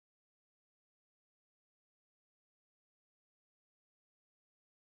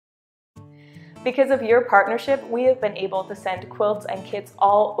Because of your partnership, we have been able to send quilts and kits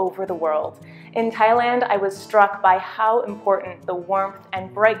all over the world. In Thailand, I was struck by how important the warmth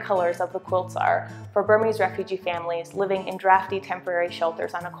and bright colors of the quilts are for Burmese refugee families living in drafty temporary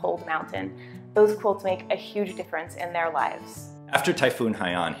shelters on a cold mountain. Those quilts make a huge difference in their lives. After Typhoon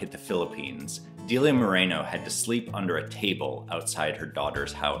Haiyan hit the Philippines, Delia Moreno had to sleep under a table outside her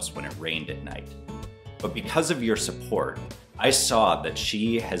daughter's house when it rained at night. But because of your support, I saw that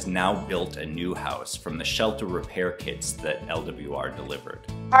she has now built a new house from the shelter repair kits that LWR delivered.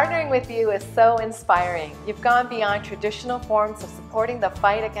 Partnering with you is so inspiring. You've gone beyond traditional forms of supporting the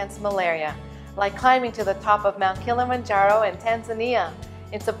fight against malaria, like climbing to the top of Mount Kilimanjaro in Tanzania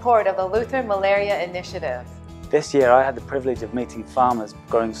in support of the Lutheran Malaria Initiative. This year I had the privilege of meeting farmers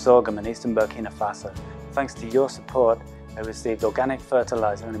growing sorghum in eastern Burkina Faso. Thanks to your support, they received organic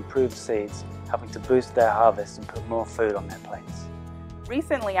fertilizer and improved seeds, helping to boost their harvest and put more food on their plates.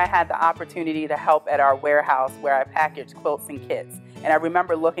 Recently, I had the opportunity to help at our warehouse where I package quilts and kits. And I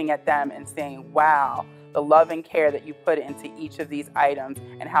remember looking at them and saying, wow, the love and care that you put into each of these items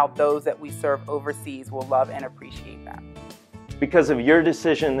and how those that we serve overseas will love and appreciate them. Because of your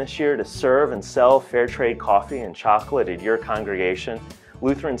decision this year to serve and sell fair trade coffee and chocolate at your congregation,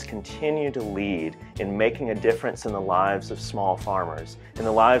 Lutherans continue to lead in making a difference in the lives of small farmers, in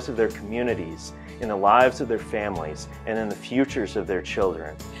the lives of their communities, in the lives of their families, and in the futures of their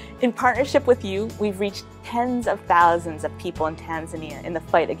children. In partnership with you, we've reached tens of thousands of people in Tanzania in the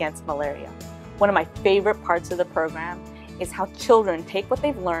fight against malaria. One of my favorite parts of the program is how children take what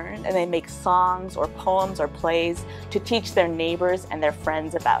they've learned and they make songs or poems or plays to teach their neighbors and their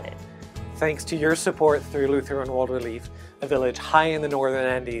friends about it. Thanks to your support through Lutheran World Relief, a village high in the northern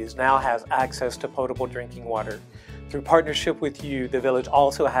Andes now has access to potable drinking water. Through partnership with you, the village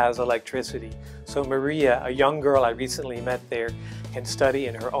also has electricity, so Maria, a young girl I recently met there, can study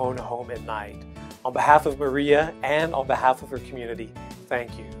in her own home at night. On behalf of Maria and on behalf of her community,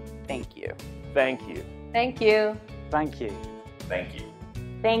 thank you. Thank you. Thank you. Thank you. Thank you. Thank you.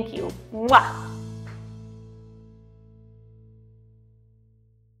 Thank you. Mwah!